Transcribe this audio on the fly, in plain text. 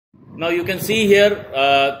Now you can see here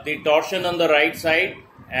the torsion on the right side,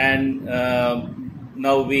 and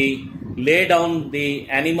now we lay down the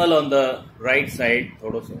animal on the right side.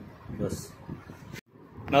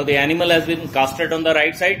 Now the animal has been castrated on the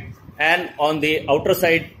right side, and on the outer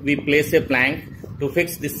side we place a plank to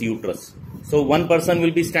fix this uterus. So one person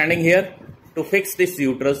will be standing here to fix this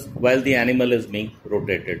uterus while the animal is being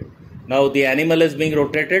rotated. Now the animal is being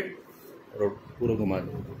rotated,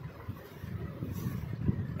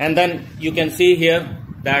 and then you can see here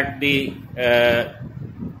that the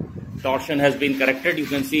torsion has been corrected. You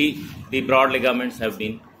can see the broad ligaments have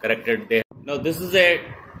been corrected there. Now this is a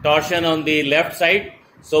torsion on the left side.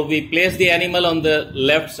 So we place the animal on the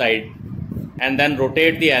left side and then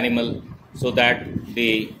rotate the animal so that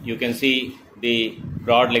you can see the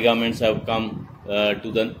broad ligaments have come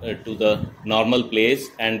to the normal place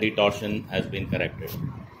and the torsion has been corrected.